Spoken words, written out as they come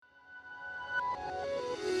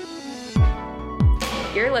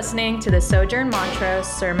You're listening to the Sojourn Montrose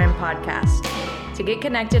Sermon Podcast. To get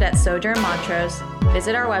connected at Sojourn Montrose,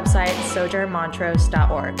 visit our website,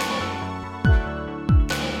 sojournmontrose.org.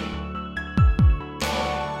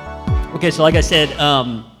 Okay, so like I said,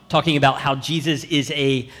 talking about how Jesus is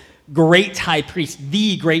a great high priest,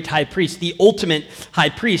 the great high priest, the ultimate high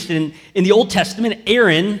priest. And in the Old Testament,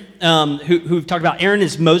 Aaron, who we've talked about, Aaron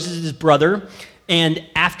is Moses' brother. And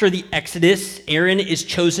after the Exodus, Aaron is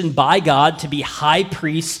chosen by God to be high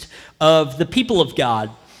priest of the people of God.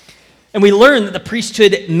 And we learn that the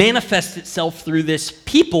priesthood manifests itself through this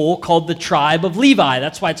people called the tribe of Levi.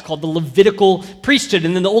 That's why it's called the Levitical priesthood.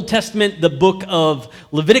 And in the Old Testament, the book of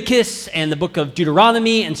Leviticus and the book of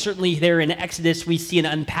Deuteronomy, and certainly there in Exodus, we see an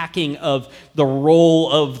unpacking of the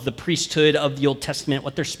role of the priesthood of the Old Testament,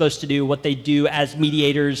 what they're supposed to do, what they do as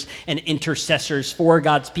mediators and intercessors for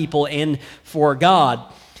God's people and for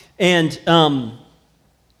God. And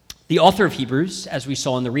the author of Hebrews, as we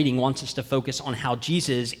saw in the reading, wants us to focus on how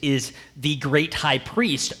Jesus is the great high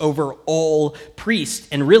priest over all priests.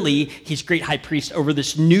 And really, he's great high priest over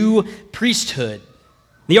this new priesthood.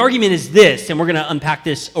 The argument is this, and we're going to unpack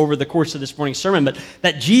this over the course of this morning's sermon, but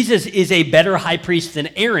that Jesus is a better high priest than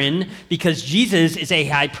Aaron because Jesus is a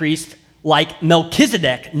high priest like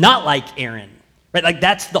Melchizedek, not like Aaron. Right? Like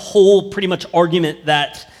that's the whole pretty much argument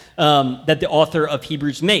that the author of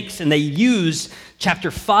Hebrews makes. And they use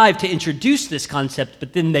chapter 5 to introduce this concept,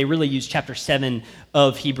 but then they really use chapter 7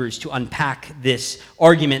 of Hebrews to unpack this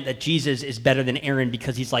argument that Jesus is better than Aaron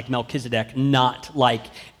because he's like Melchizedek, not like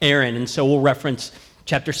Aaron. And so we'll reference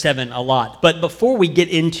chapter 7 a lot. But before we get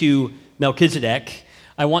into Melchizedek,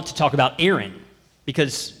 I want to talk about Aaron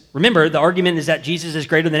because remember, the argument is that Jesus is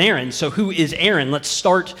greater than Aaron. So who is Aaron? Let's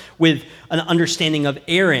start with an understanding of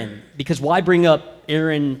Aaron, because why bring up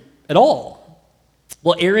Aaron at all?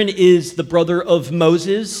 Well, Aaron is the brother of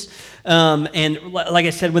Moses. And like I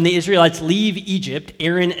said, when the Israelites leave Egypt,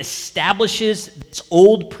 Aaron establishes this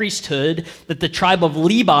old priesthood that the tribe of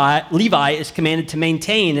Levi is commanded to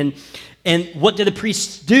maintain. And what do the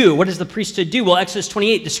priests do? What does the priesthood do? Well, Exodus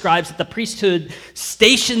 28 describes that the priesthood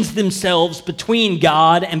stations themselves between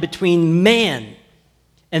God and between man.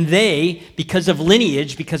 And they, because of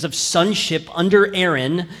lineage, because of sonship under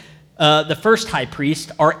Aaron, the first high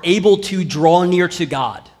priest, are able to draw near to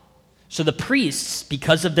God. So the priests,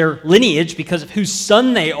 because of their lineage, because of whose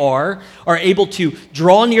son they are able to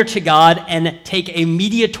draw near to God and take a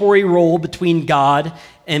mediatory role between God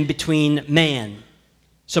and between man.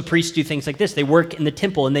 So priests do things like this. They work in the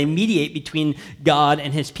temple and they mediate between God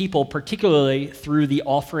and his people, particularly through the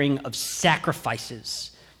offering of sacrifices.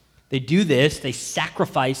 They do this, they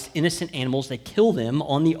sacrifice innocent animals, they kill them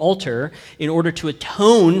on the altar in order to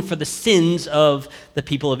atone for the sins of the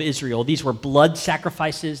people of Israel. These were blood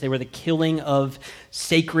sacrifices, they were the killing of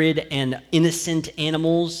sacred and innocent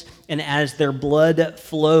animals, and as their blood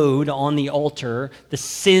flowed on the altar, the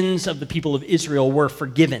sins of the people of Israel were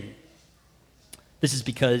forgiven. This is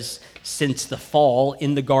because since the fall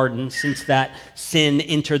in the garden, since that sin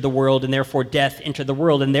entered the world and therefore death entered the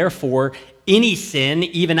world, and therefore any sin,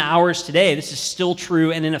 even ours today, this is still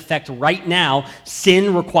true and in effect right now,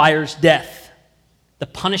 sin requires death. The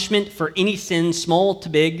punishment for any sin, small to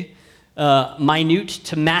big, minute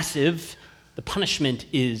to massive, the punishment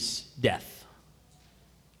is death.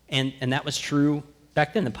 And that was true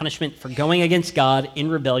back then. The punishment for going against God in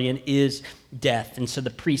rebellion is death. And so the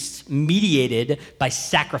priests mediated by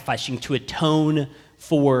sacrificing to atone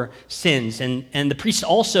for sins. And the priests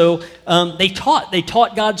also, they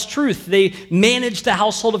taught God's truth. They managed the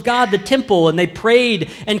household of God, the temple, and they prayed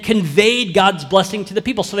and conveyed God's blessing to the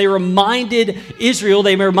people. So they reminded Israel,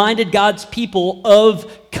 they reminded God's people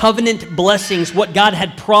of covenant blessings, what God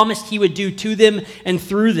had promised he would do to them and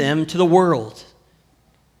through them to the world.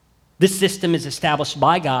 This system is established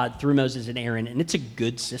by God through Moses and Aaron, and it's a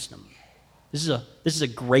good system. This is a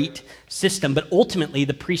great system, but ultimately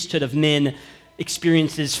the priesthood of men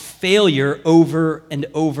experiences failure over and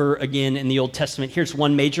over again in the Old Testament. Here's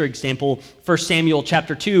one major example. 1 Samuel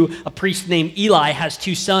chapter 2, a priest named Eli has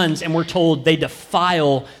two sons, and we're told they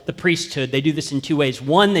defile the priesthood. They do this in two ways.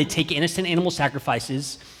 One, they take innocent animal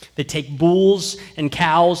sacrifices. They take bulls and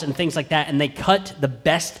cows and things like that, and they cut the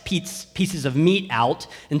best pieces of meat out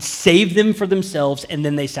and save them for themselves, and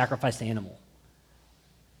then they sacrifice the animal.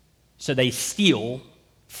 So they steal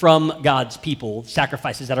from God's people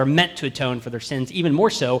sacrifices that are meant to atone for their sins. Even more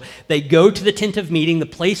so, they go to the tent of meeting, the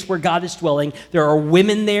place where God is dwelling. There are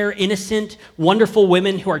women there, innocent, wonderful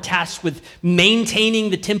women who are tasked with maintaining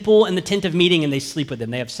the temple and the tent of meeting, and they sleep with them.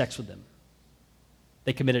 They have sex with them.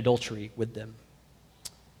 They commit adultery with them.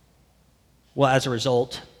 Well, as a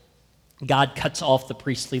result, God cuts off the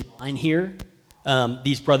priestly line here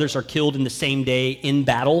These brothers are killed in the same day in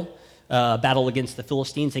battle against the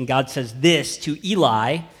Philistines. And God says this to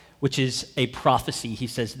Eli, which is a prophecy. He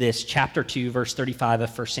says this, chapter 2, verse 35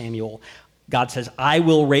 of 1 Samuel. God says, I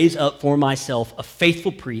will raise up for myself a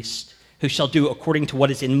faithful priest who shall do according to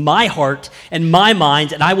what is in my heart and my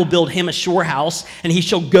mind, and I will build him a sure house, and he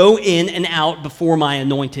shall go in and out before my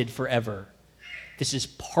anointed forever. This is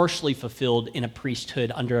partially fulfilled in a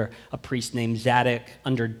priesthood under a priest named Zadok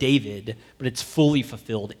under David, but it's fully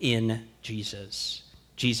fulfilled in Jesus.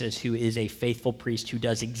 Jesus, who is a faithful priest who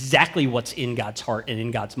does exactly what's in God's heart and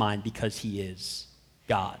in God's mind because he is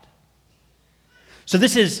God. So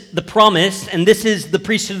this is the promise, and this is the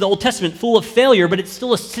priesthood of the Old Testament, full of failure, but it's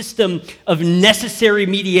still a system of necessary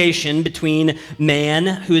mediation between man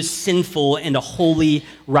who is sinful and a holy,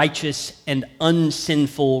 righteous, and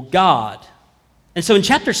unsinful God. And so in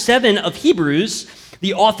chapter 7 of Hebrews,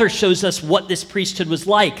 the author shows us what this priesthood was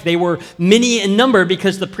like. They were many in number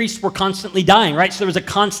because the priests were constantly dying, right? So there was a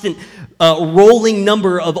constant rolling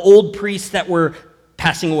number of old priests that were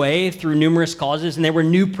passing away through numerous causes, and there were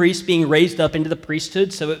new priests being raised up into the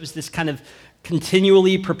priesthood. So it was this kind of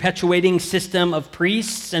continually perpetuating system of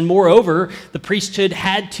priests. And moreover, the priesthood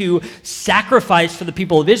had to sacrifice for the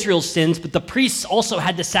people of Israel's sins, but the priests also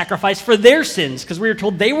had to sacrifice for their sins because we were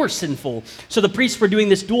told they were sinful. So the priests were doing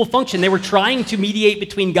this dual function. They were trying to mediate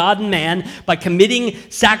between God and man by committing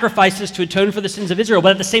sacrifices to atone for the sins of Israel,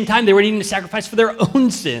 but at the same time, they were needing to sacrifice for their own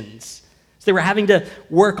sins. So they were having to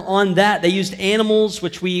work on that. They used animals,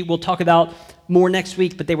 which we will talk about more next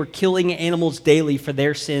week, but they were killing animals daily for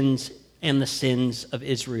their sins and the sins of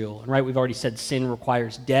Israel. And right, we've already said sin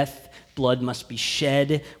requires death. Blood must be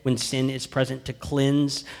shed when sin is present to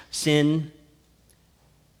cleanse sin.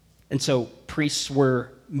 And so priests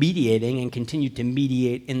were mediating and continued to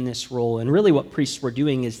mediate in this role. And really what priests were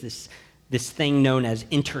doing is this thing known as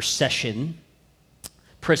intercession.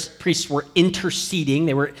 Priests were interceding.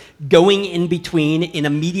 They were going in between in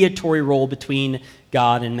a mediatory role between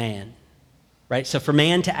God and man. Right? So for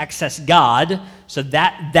man to access God, so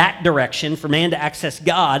that direction, for man to access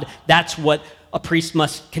God, that's what a priest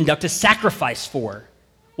must conduct a sacrifice for.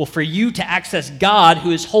 Well, for you to access God,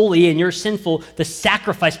 who is holy and you're sinful, the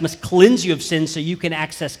sacrifice must cleanse you of sin so you can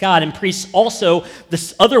access God. And priests also,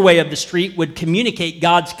 this other way of the street, would communicate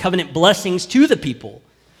God's covenant blessings to the people.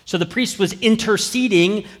 So the priest was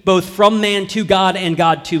interceding both from man to God and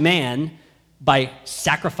God to man by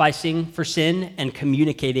sacrificing for sin and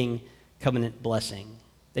communicating covenant blessing.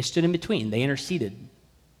 They stood in between. They interceded.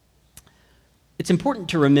 It's important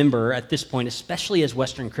to remember at this point, especially as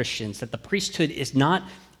Western Christians, that the priesthood is not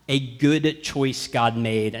a good choice God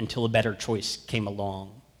made until a better choice came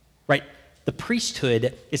along, right? The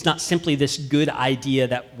priesthood is not simply this good idea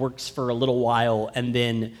that works for a little while and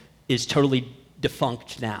then is totally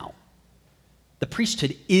defunct now. The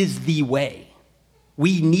priesthood is the way.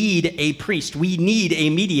 We need a priest. We need a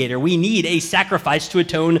mediator. We need a sacrifice to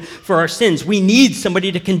atone for our sins. We need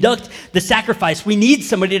somebody to conduct the sacrifice. We need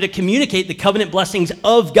somebody to communicate the covenant blessings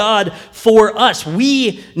of God for us.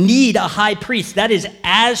 We need a high priest. That is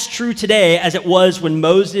as true today as it was when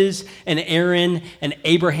Moses and Aaron and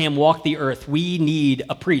Abraham walked the earth. We need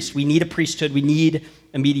a priest. We need a priesthood. We need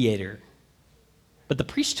a mediator. But the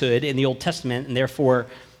priesthood in the Old Testament, and therefore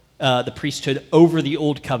the priesthood over the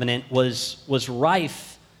Old Covenant, was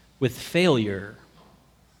rife with failure.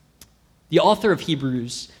 The author of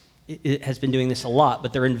Hebrews has been doing this a lot,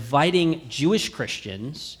 but they're inviting Jewish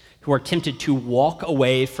Christians who are tempted to walk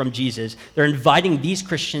away from Jesus. They're inviting these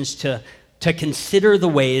Christians to consider the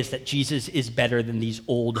ways that Jesus is better than these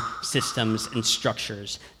old systems and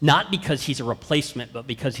structures, not because he's a replacement, but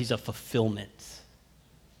because he's a fulfillment.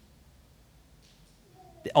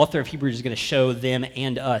 The author of Hebrews is going to show them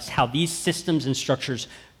and us how these systems and structures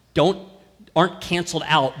aren't canceled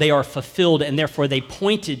out. They are fulfilled, and therefore they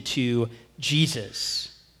pointed to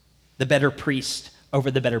Jesus, the better priest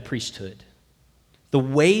over the better priesthood. The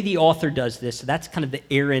way the author does this, that's kind of the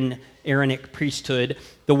Aaronic priesthood.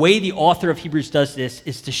 The way the author of Hebrews does this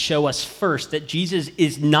is to show us first that Jesus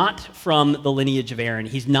is not from the lineage of Aaron.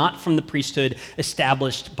 He's not from the priesthood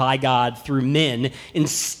established by God through men.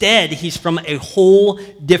 Instead, he's from a whole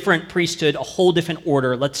different priesthood, a whole different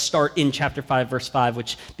order. Let's start in chapter 5, verse 5,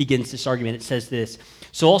 which begins this argument. It says this: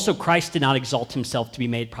 "So also Christ did not exalt himself to be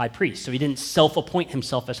made high priest." So he didn't self-appoint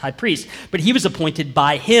himself as high priest, but he was appointed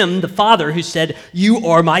by him, the Father, who said, "You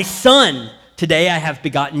are my son. Today I have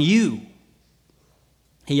begotten you."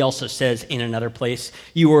 He also says in another place,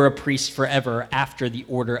 "You are a priest forever after the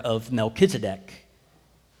order of Melchizedek."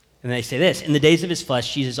 And they say this: in the days of his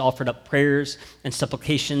flesh, Jesus offered up prayers and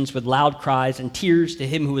supplications with loud cries and tears to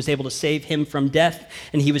him who was able to save him from death.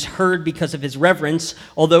 And he was heard because of his reverence.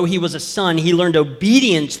 Although he was a son, he learned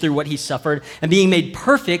obedience through what he suffered. And being made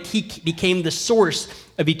perfect, he became the source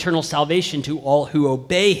of eternal salvation to all who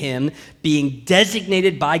obey him, being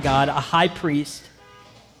designated by God a high priest.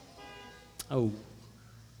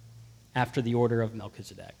 After the order of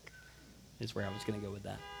Melchizedek is where I was going to go with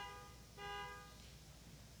that.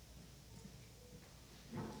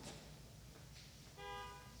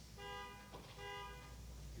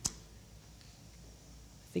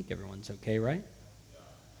 I think everyone's okay, right?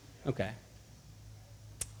 Okay.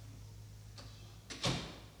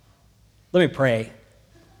 Let me pray.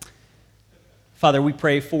 Father, we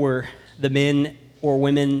pray for the men or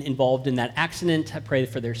women involved in that accident. I pray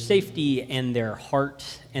for their safety and their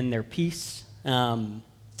heart and their peace.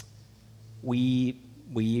 We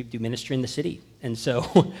do ministry in the city, and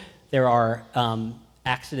so there are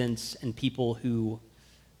accidents and people who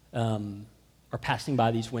are passing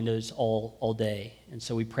by these windows all day. And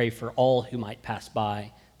so we pray for all who might pass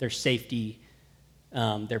by, their safety,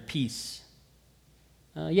 their peace.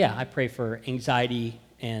 I pray for anxiety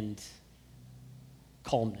and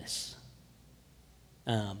calmness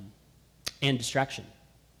and distraction.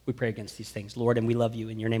 We pray against these things, Lord, and we love you.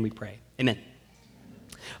 In your name we pray. Amen.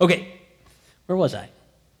 Okay, where was I?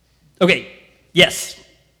 Okay, yes,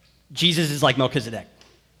 Jesus is like Melchizedek.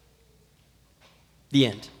 The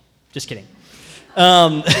end. Just kidding.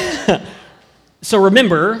 So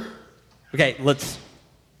remember,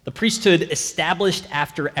 the priesthood established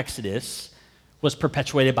after Exodus was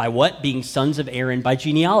perpetuated by what? Being sons of Aaron by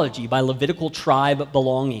genealogy, by Levitical tribe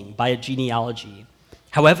belonging, by a genealogy.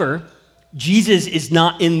 However, Jesus is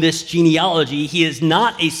not in this genealogy. He is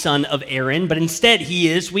not a son of Aaron, but instead he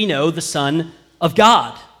is, we know, the Son of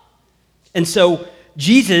God. And so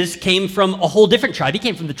Jesus came from a whole different tribe. He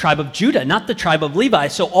came from the tribe of Judah, not the tribe of Levi.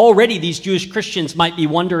 So already these Jewish Christians might be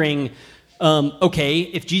wondering,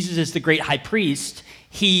 if Jesus is the great high priest,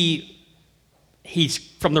 he's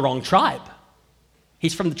from the wrong tribe.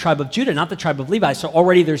 He's from the tribe of Judah, not the tribe of Levi. So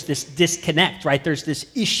already there's this disconnect, right? There's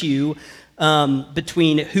this issue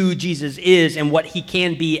between who Jesus is and what he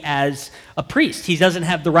can be as a priest. He doesn't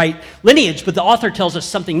have the right lineage, but the author tells us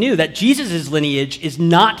something new, that Jesus' lineage is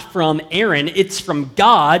not from Aaron, it's from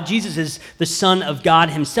God. Jesus is the Son of God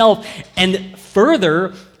himself. And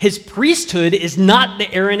further, his priesthood is not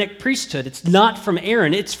the Aaronic priesthood. It's not from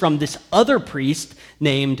Aaron, it's from this other priest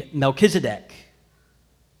named Melchizedek.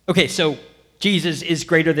 Okay, so Jesus is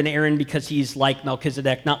greater than Aaron because he's like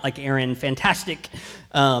Melchizedek, not like Aaron. Fantastic.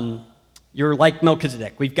 You're like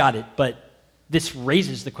Melchizedek. We've got it. But this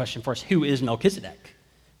raises the question for us, who is Melchizedek,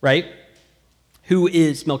 right? Who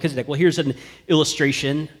is Melchizedek? Well, here's an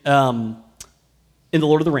illustration in The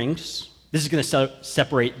Lord of the Rings. This is going to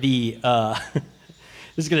separate the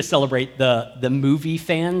this is going to celebrate the movie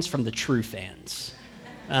fans from the true fans.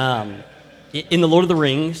 In The Lord of the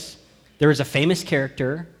Rings, there is a famous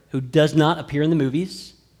character who does not appear in the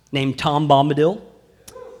movies, named Tom Bombadil.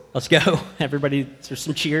 Let's go. Everybody, there's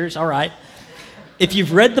some cheers. All right. If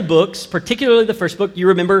you've read the books, particularly the first book, you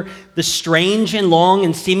remember the strange and long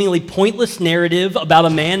and seemingly pointless narrative about a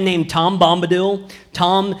man named Tom Bombadil.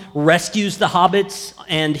 Tom rescues the hobbits,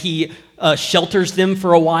 and he shelters them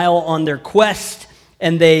for a while on their quest,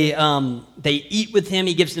 and they eat with him.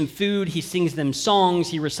 He gives them food. He sings them songs.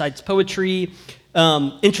 He recites poetry.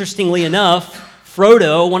 Interestingly enough,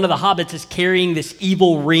 Frodo, one of the hobbits, is carrying this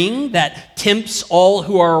evil ring that tempts all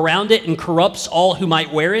who are around it and corrupts all who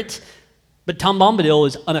might wear it. But Tom Bombadil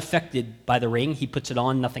is unaffected by the ring. He puts it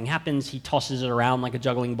on, nothing happens. He tosses it around like a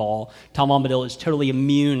juggling ball. Tom Bombadil is totally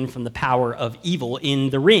immune from the power of evil in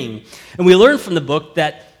the ring. And we learn from the book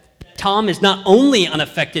that Tom is not only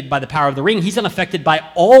unaffected by the power of the ring, he's unaffected by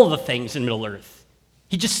all the things in Middle-earth.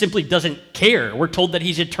 He just simply doesn't care. We're told that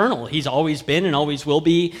he's eternal. He's always been and always will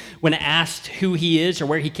be. When asked who he is or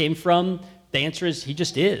where he came from, the answer is he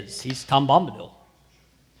just is. He's Tom Bombadil.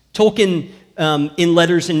 Tolkien, in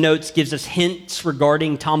Letters and Notes, gives us hints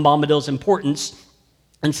regarding Tom Bombadil's importance,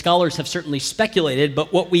 and scholars have certainly speculated,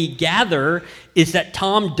 but what we gather is that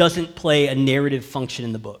Tom doesn't play a narrative function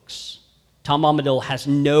in the books. Tom Bombadil has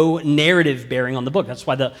no narrative bearing on the book. That's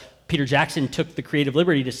why Peter Jackson took the creative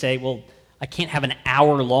liberty to say, well, I can't have an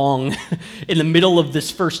hour-long, in the middle of this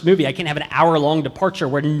first movie, I can't have an hour-long departure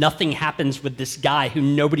where nothing happens with this guy who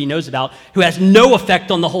nobody knows about, who has no effect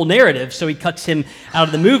on the whole narrative, so he cuts him out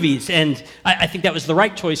of the movies. And I think that was the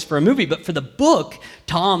right choice for a movie. But for the book,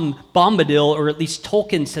 Tom Bombadil, or at least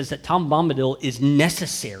Tolkien says that Tom Bombadil is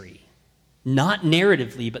necessary, not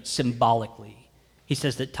narratively, but symbolically. He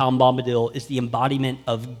says that Tom Bombadil is the embodiment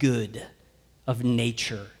of good, of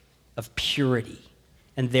nature, of purity,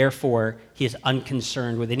 and therefore he is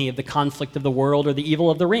unconcerned with any of the conflict of the world or the evil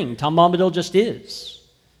of the ring. Tom Bombadil just is.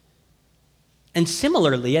 And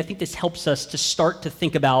similarly, I think this helps us to start to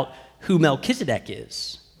think about who Melchizedek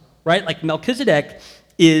is, right? Like Melchizedek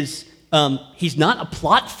is, he's not a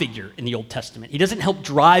plot figure in the Old Testament. He doesn't help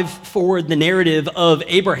drive forward the narrative of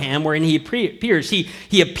Abraham wherein he appears.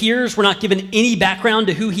 He appears, we're not given any background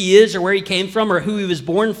to who he is or where he came from or who he was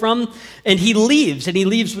born from, and he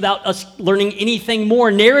leaves without us learning anything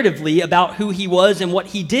more narratively about who he was and what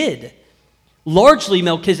he did. Largely,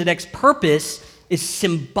 Melchizedek's purpose is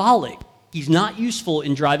symbolic. He's not useful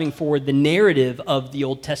in driving forward the narrative of the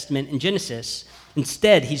Old Testament in Genesis.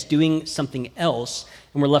 Instead, he's doing something else,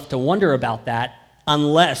 and we're left to wonder about that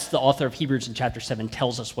unless the author of Hebrews in chapter 7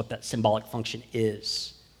 tells us what that symbolic function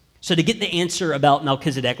is. So to get the answer about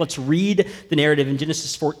Melchizedek, let's read the narrative in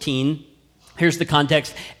Genesis 14. Here's the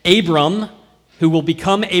context. Abram, who will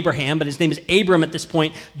become Abraham, but his name is Abram at this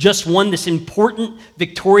point, just won this important,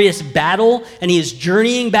 victorious battle, and he is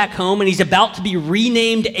journeying back home, and he's about to be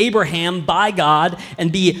renamed Abraham by God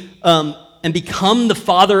and become the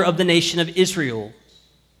father of the nation of Israel.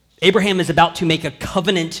 Abraham is about to make a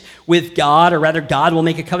covenant with God, or rather God will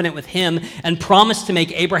make a covenant with him and promise to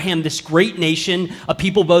make Abraham this great nation, a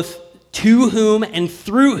people both to whom and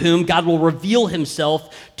through whom God will reveal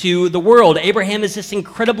himself to the world. Abraham is this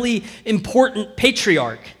incredibly important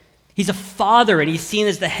patriarch. He's a father, and he's seen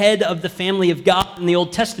as the head of the family of God in the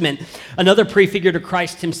Old Testament, another prefigure to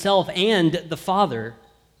Christ himself and the Father.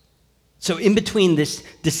 So in between this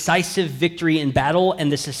decisive victory in battle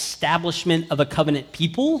and this establishment of a covenant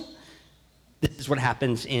people, this is what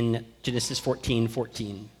happens in Genesis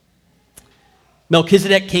 14:14.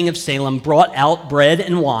 Melchizedek, king of Salem, brought out bread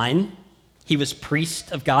and wine. He was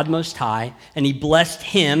priest of God Most High, and he blessed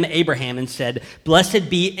him, Abraham, and said, "Blessed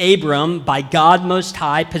be Abram by God Most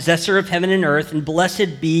High, possessor of heaven and earth, and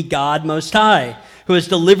blessed be God Most High, who has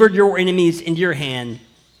delivered your enemies into your hand."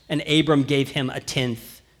 And Abram gave him a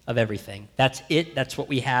tenth of everything. That's it. That's what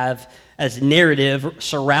we have as narrative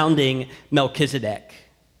surrounding Melchizedek.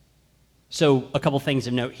 So a couple things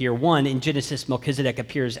of note here. One, in Genesis, Melchizedek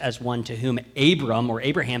appears as one to whom Abram or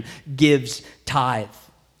Abraham gives tithe.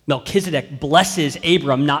 Melchizedek blesses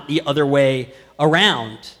Abram, not the other way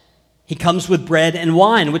around. He comes with bread and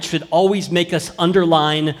wine, which should always make us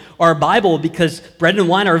underline our Bible because bread and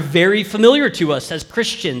wine are very familiar to us as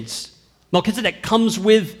Christians. Melchizedek comes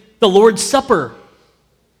with the Lord's Supper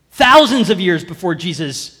thousands of years before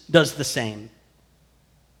Jesus does the same.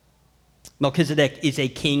 Melchizedek is a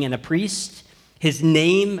king and a priest. His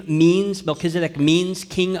name Melchizedek means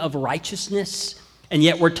king of righteousness, and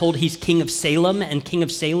yet we're told he's king of Salem, and king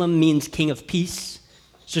of Salem means king of peace.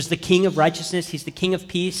 So he's the king of righteousness, he's the king of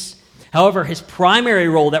peace. However, his primary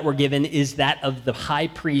role that we're given is that of the high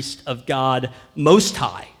priest of God Most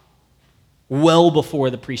High, well before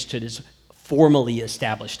the priesthood is formally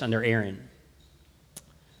established under Aaron.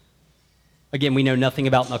 Again, we know nothing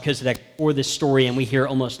about Melchizedek or this story, and we hear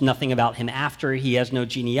almost nothing about him after. He has no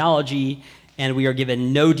genealogy, and we are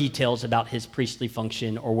given no details about his priestly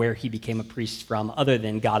function or where he became a priest from, other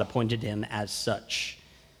than God appointed him as such.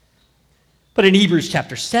 But in Hebrews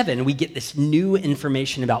chapter 7, we get this new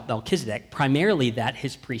information about Melchizedek, primarily that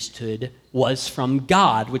his priesthood was from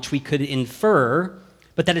God, which we could infer,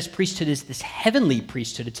 but that his priesthood is this heavenly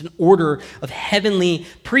priesthood. It's an order of heavenly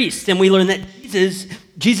priests. And we learn that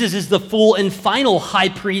Jesus is the full and final high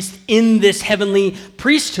priest in this heavenly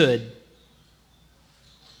priesthood.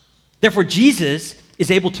 Therefore, Jesus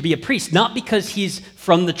is able to be a priest, not because he's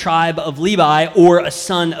from the tribe of Levi or a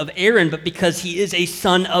son of Aaron, but because he is a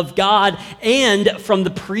son of God and from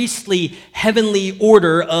the priestly heavenly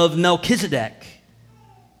order of Melchizedek.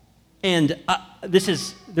 And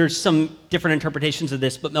there's some different interpretations of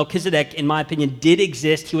this, but Melchizedek, in my opinion, did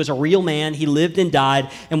exist. He was a real man. He lived and died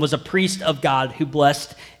and was a priest of God who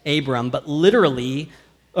blessed Abram. But literarily,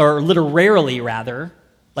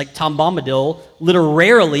 like Tom Bombadil,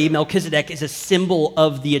 literarily, Melchizedek is a symbol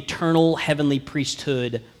of the eternal heavenly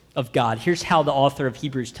priesthood of God. Here's how the author of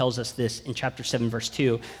Hebrews tells us this in chapter 7, verse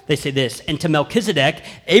 2. They say this, "And to Melchizedek,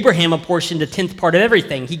 Abraham apportioned a tenth part of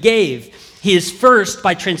everything he gave. He is first,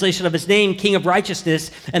 by translation of his name, king of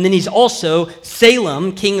righteousness, and then he's also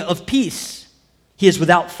Salem, king of peace. He is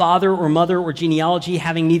without father or mother or genealogy,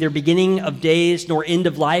 having neither beginning of days nor end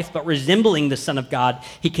of life, but resembling the Son of God,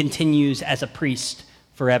 he continues as a priest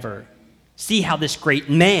forever." See how this great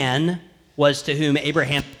man was to whom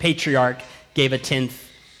Abraham, the patriarch, gave a tenth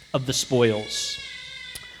of the spoils.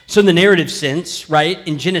 So in the narrative sense, right,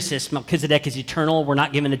 in Genesis, Melchizedek is eternal. We're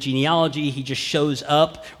not given a genealogy. He just shows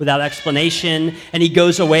up without explanation, and he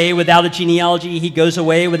goes away without a genealogy. He goes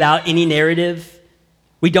away without any narrative.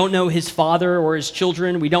 We don't know his father or his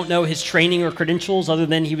children. We don't know his training or credentials other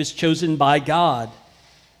than he was chosen by God.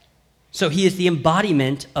 So he is the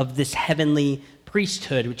embodiment of this heavenly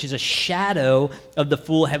priesthood, which is a shadow of the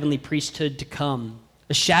full heavenly priesthood to come,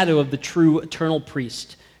 a shadow of the true eternal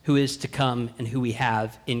priest who is to come and who we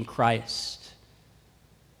have in Christ.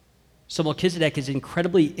 So Melchizedek is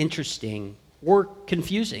incredibly interesting or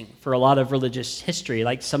confusing for a lot of religious history.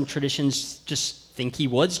 Like some traditions just think he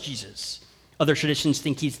was Jesus. Other traditions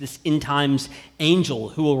think he's this end times angel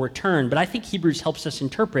who will return. But I think Hebrews helps us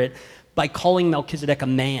interpret by calling Melchizedek a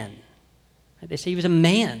man. They say he was a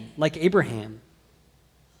man like Abraham.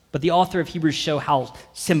 But the author of Hebrews show how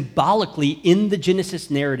symbolically in the Genesis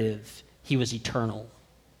narrative he was eternal.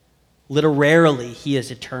 Literarily, he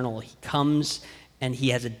is eternal. He comes and he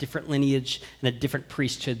has a different lineage and a different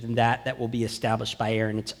priesthood than that will be established by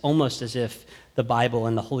Aaron. It's almost as if the Bible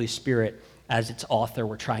and the Holy Spirit, as its author,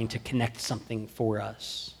 were trying to connect something for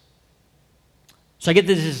us. So I get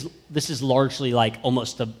this is largely like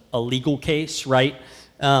almost a legal case, right?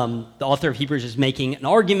 The author of Hebrews is making an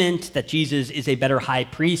argument that Jesus is a better high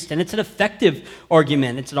priest, and it's an effective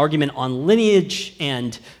argument. It's an argument on lineage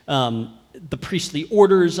and the priestly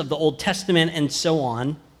orders of the Old Testament and so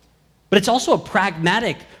on. But it's also a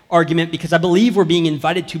pragmatic argument because I believe we're being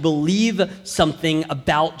invited to believe something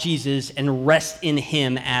about Jesus and rest in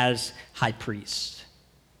him as high priest.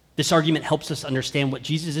 This argument helps us understand what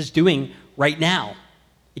Jesus is doing right now.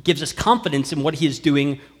 It gives us confidence in what he is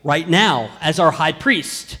doing right now as our high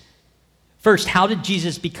priest. First, how did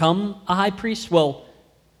Jesus become a high priest? Well,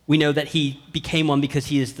 we know that he became one because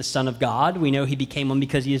he is the Son of God. We know he became one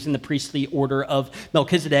because he is in the priestly order of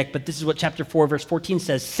Melchizedek. But this is what chapter 4, verse 14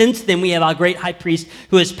 says. Since then we have a great high priest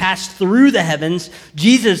who has passed through the heavens,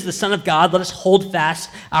 Jesus, the Son of God. Let us hold fast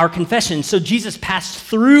our confession. So Jesus passed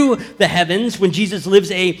through the heavens when Jesus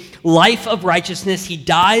lives a life of righteousness. He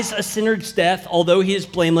dies a sinner's death, although he is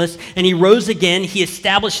blameless, and he rose again. He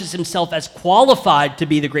establishes himself as qualified to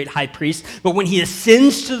be the great high priest. But when he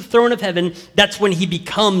ascends to the throne of heaven, that's when he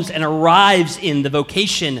becomes and arrives in the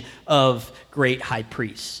vocation of great high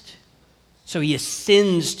priest. So he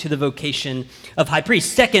ascends to the vocation of high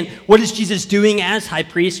priest. Second, what is Jesus doing as high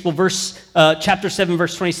priest? Well, chapter 7,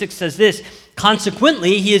 verse 26 says this,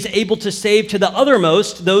 consequently, he is able to save to the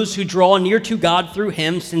uttermost those who draw near to God through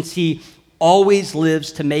him, since he always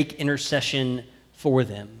lives to make intercession for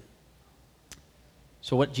them.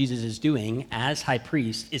 So what Jesus is doing as high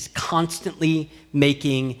priest is constantly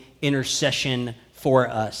making intercession for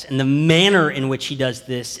us. And the manner in which he does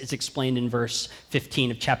this is explained in verse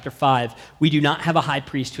 15 of chapter 5. We do not have a high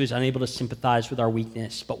priest who is unable to sympathize with our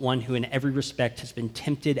weakness, but one who in every respect has been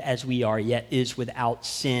tempted as we are, yet is without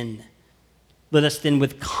sin. Let us then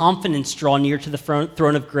with confidence draw near to the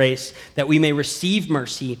throne of grace, that we may receive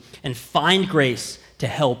mercy and find grace to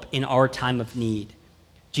help in our time of need.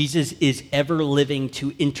 Jesus is ever living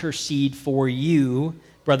to intercede for you,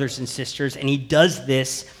 brothers and sisters, and he does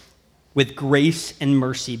this with grace and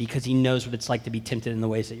mercy because he knows what it's like to be tempted in the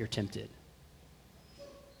ways that you're tempted.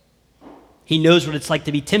 He knows what it's like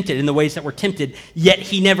to be tempted in the ways that we're tempted, yet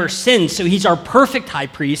he never sins. So he's our perfect high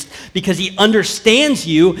priest because he understands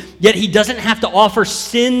you, yet he doesn't have to offer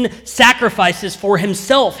sin sacrifices for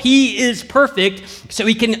himself. He is perfect, so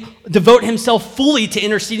he can devote himself fully to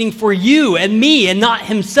interceding for you and me and not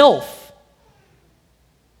himself.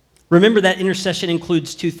 Remember that intercession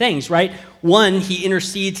includes two things, right? One, he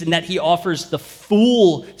intercedes in that he offers the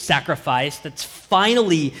full sacrifice that's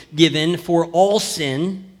finally given for all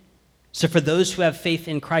sin. So for those who have faith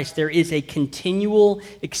in Christ, there is a continual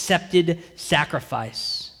accepted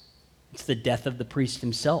sacrifice. It's the death of the priest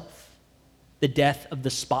himself, the death of the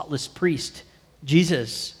spotless priest,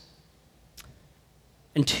 Jesus.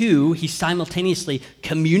 And two, he simultaneously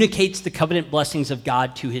communicates the covenant blessings of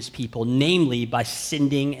God to his people, namely by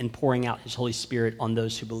sending and pouring out his Holy Spirit on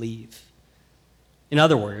those who believe. In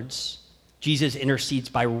other words, Jesus intercedes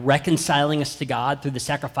by reconciling us to God through the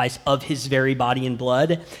sacrifice of his very body and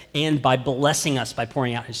blood, and by blessing us by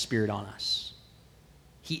pouring out his Spirit on us.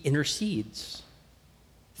 He intercedes.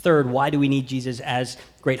 Third, why do we need Jesus as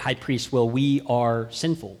great high priest? Well, we are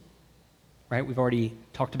sinful. Right? We've already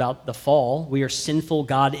talked about the fall. We are sinful.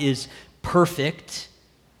 God is perfect.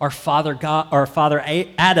 Our father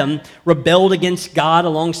Adam rebelled against God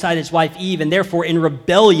alongside his wife Eve, and therefore in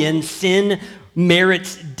rebellion, sin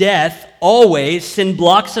merits death always. Sin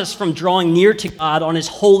blocks us from drawing near to God on his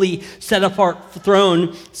holy, set-apart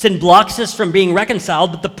throne. Sin blocks us from being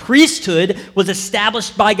reconciled, but the priesthood was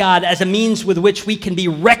established by God as a means with which we can be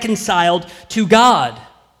reconciled to God.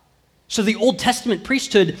 So the Old Testament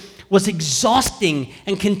priesthood was exhausting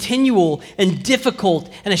and continual and difficult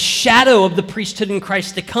and a shadow of the priesthood in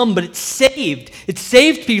Christ to come, but it saved. It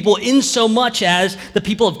saved people in so much as the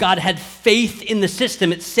people of God had faith in the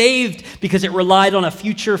system. It saved because it relied on a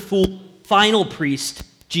future full final priest,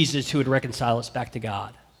 Jesus, who would reconcile us back to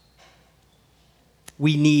God.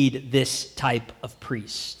 We need this type of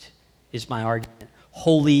priest, is my argument.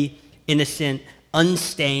 Holy, innocent,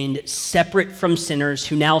 unstained, separate from sinners,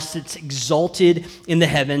 who now sits exalted in the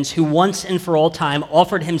heavens, who once and for all time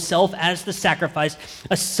offered himself as the sacrifice.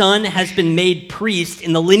 A son has been made priest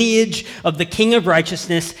in the lineage of the King of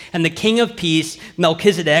righteousness and the King of peace.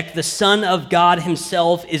 Melchizedek, the Son of God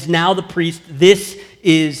himself, is now the priest. This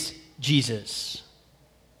is Jesus.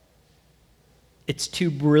 It's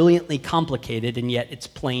too brilliantly complicated, and yet it's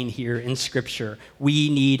plain here in Scripture. We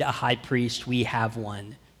need a high priest. We have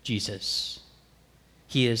one, Jesus.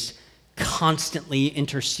 He is constantly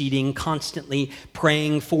interceding, constantly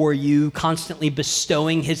praying for you, constantly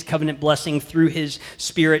bestowing his covenant blessing through his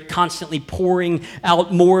Spirit, constantly pouring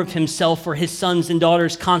out more of himself for his sons and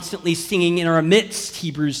daughters, constantly singing in our midst,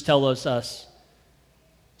 Hebrews tells us.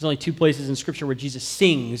 There's only two places in Scripture where Jesus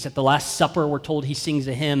sings. At the Last Supper, we're told he sings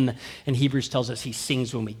a hymn, and Hebrews tells us he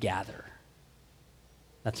sings when we gather.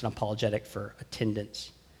 That's an apologetic for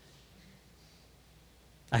attendance.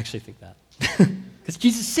 I actually think that. Because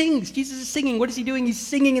Jesus sings. Jesus is singing. What is he doing? He's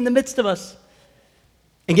singing in the midst of us.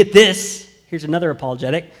 And get this. Here's another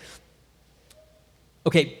apologetic.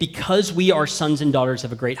 Okay, because we are sons and daughters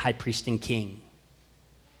of a great high priest and king,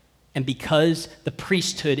 and because the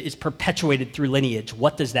priesthood is perpetuated through lineage,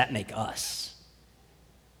 what does that make us?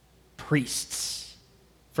 Priests.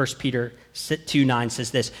 1 Peter 2:9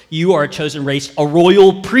 says this, "You are a chosen race, a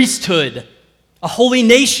royal priesthood, a holy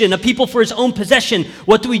nation, a people for his own possession."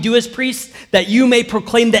 What do we do as priests? That you may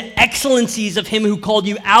proclaim the excellencies of him who called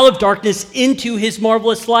you out of darkness into his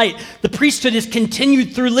marvelous light. The priesthood is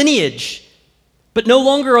continued through lineage. But no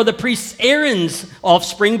longer are the priests Aaron's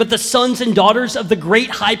offspring, but the sons and daughters of the great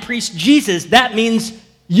high priest Jesus. That means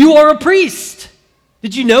you are a priest.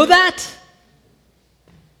 Did you know that?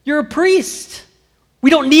 You're a priest. We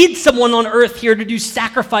don't need someone on earth here to do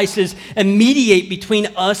sacrifices and mediate between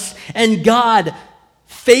us and God.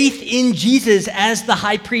 Faith in Jesus as the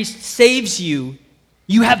high priest saves you.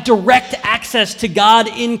 You have direct access to God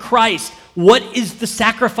in Christ. What is the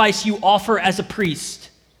sacrifice you offer as a priest?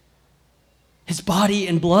 His body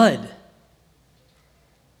and blood.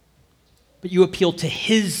 But you appeal to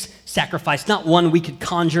his sacrifice, not one we could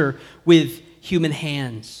conjure with human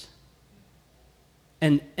hands.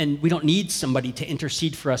 And we don't need somebody to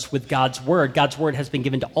intercede for us with God's word. God's word has been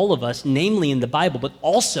given to all of us, namely in the Bible, but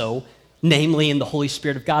also namely in the Holy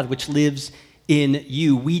Spirit of God, which lives in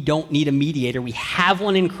you. We don't need a mediator. We have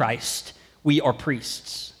one in Christ. We are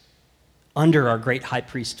priests under our great high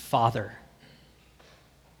priest Father.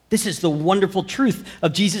 This is the wonderful truth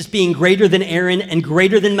of Jesus being greater than Aaron and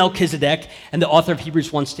greater than Melchizedek. And the author of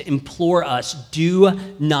Hebrews wants to implore us, do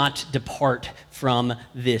not depart from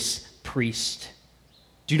this priest.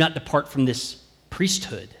 Do not depart from this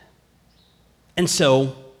priesthood. And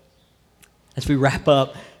so, as we wrap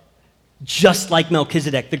up, just like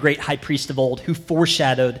Melchizedek, the great high priest of old, who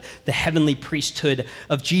foreshadowed the heavenly priesthood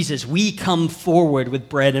of Jesus, we come forward with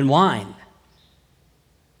bread and wine.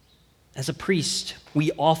 As a priest,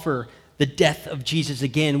 we offer the death of Jesus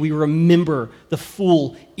again. We remember the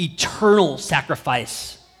full, eternal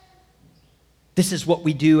sacrifice. This is what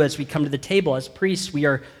we do as we come to the table. As priests, we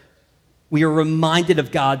are reminded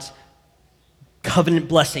of God's covenant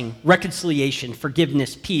blessing, reconciliation,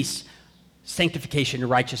 forgiveness, peace, sanctification, and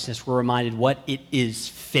righteousness. We're reminded what it is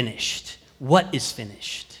finished. What is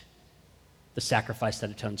finished? The sacrifice that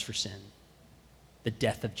atones for sin. The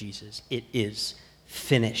death of Jesus. It is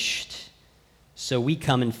finished. So we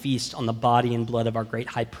come and feast on the body and blood of our great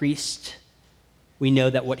high priest. We know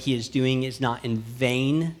that what he is doing is not in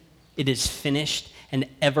vain. It is finished, an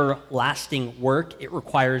everlasting work. It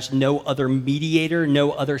requires no other mediator,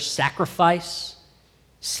 no other sacrifice.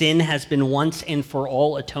 Sin has been once and for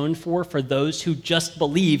all atoned for those who just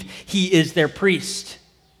believe he is their priest,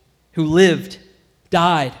 who lived,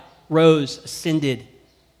 died, rose, ascended,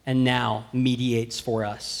 and now mediates for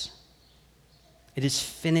us. It is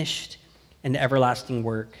finished, an everlasting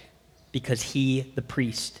work, because he, the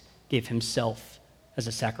priest, gave himself as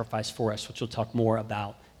a sacrifice for us, which we'll talk more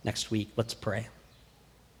about next week. Let's pray.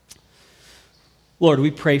 Lord,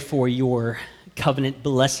 we pray for your covenant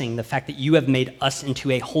blessing, the fact that you have made us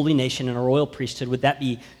into a holy nation and a royal priesthood. Would that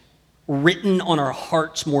be written on our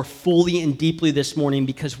hearts more fully and deeply this morning,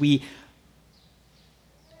 because we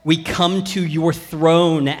come to your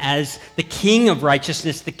throne as the King of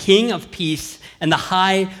righteousness, the King of peace, and the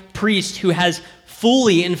high priest who has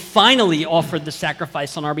fully and finally offered the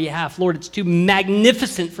sacrifice on our behalf. Lord, it's too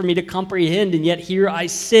magnificent for me to comprehend, and yet here I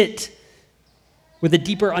sit with a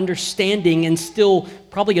deeper understanding and still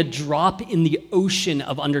probably a drop in the ocean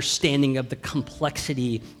of understanding of the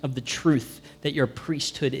complexity of the truth that your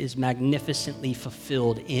priesthood is magnificently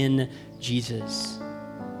fulfilled in Jesus.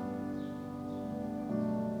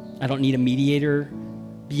 I don't need a mediator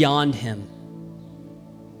beyond him,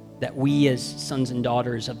 that we as sons and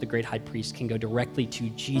daughters of the great high priest can go directly to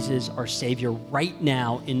Jesus, our Savior, right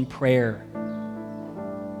now in prayer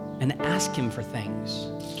and ask him for things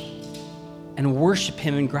and worship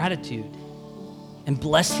him in gratitude and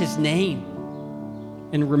bless his name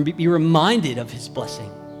and be reminded of his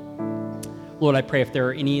blessing. Lord, I pray if there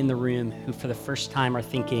are any in the room who for the first time are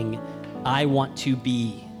thinking, I want to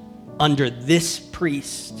be under this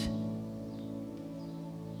priest,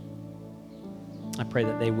 I pray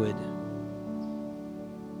that they would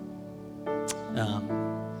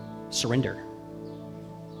surrender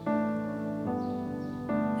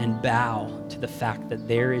and bow to the fact that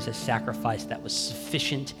there is a sacrifice that was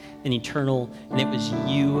sufficient and eternal, and it was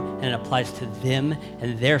you, and it applies to them,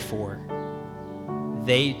 and therefore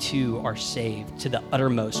they too are saved to the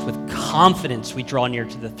uttermost. With confidence we draw near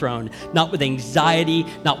to the throne, not with anxiety,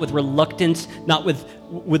 not with reluctance, not with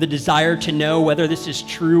a desire to know whether this is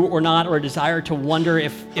true or not, or a desire to wonder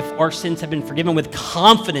if our sins have been forgiven. With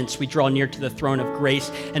confidence we draw near to the throne of grace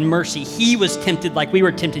and mercy. He was tempted like we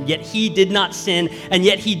were tempted, yet he did not sin, and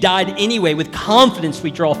yet he died anyway. With confidence we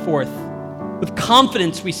draw forth. With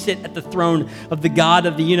confidence, we sit at the throne of the God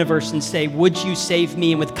of the universe and say, would you save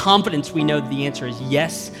me? And with confidence, we know that the answer is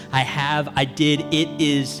yes, I have, I did, it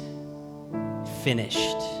is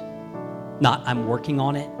finished. Not I'm working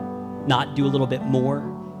on it, not do a little bit more,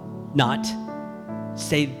 not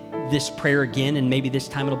say this prayer again and maybe this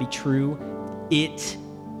time it'll be true. It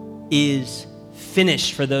is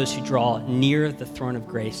finished for those who draw near the throne of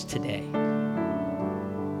grace today.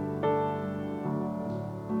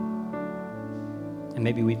 And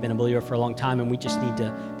maybe we've been a believer for a long time and we just need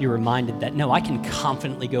to be reminded that, no, I can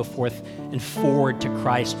confidently go forth and forward to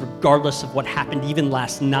Christ regardless of what happened even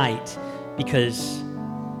last night, because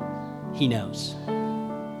he knows.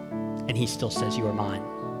 And he still says, you are mine.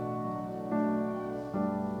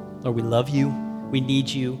 Lord, we love you. We need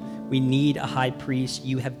you. We need a high priest.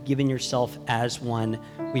 You have given yourself as one.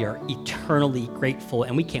 We are eternally grateful,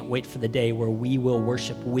 and we can't wait for the day where we will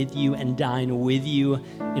worship with you and dine with you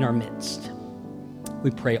in our midst. We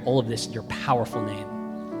pray all of this in your powerful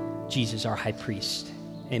name, Jesus, our high priest.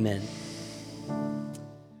 Amen.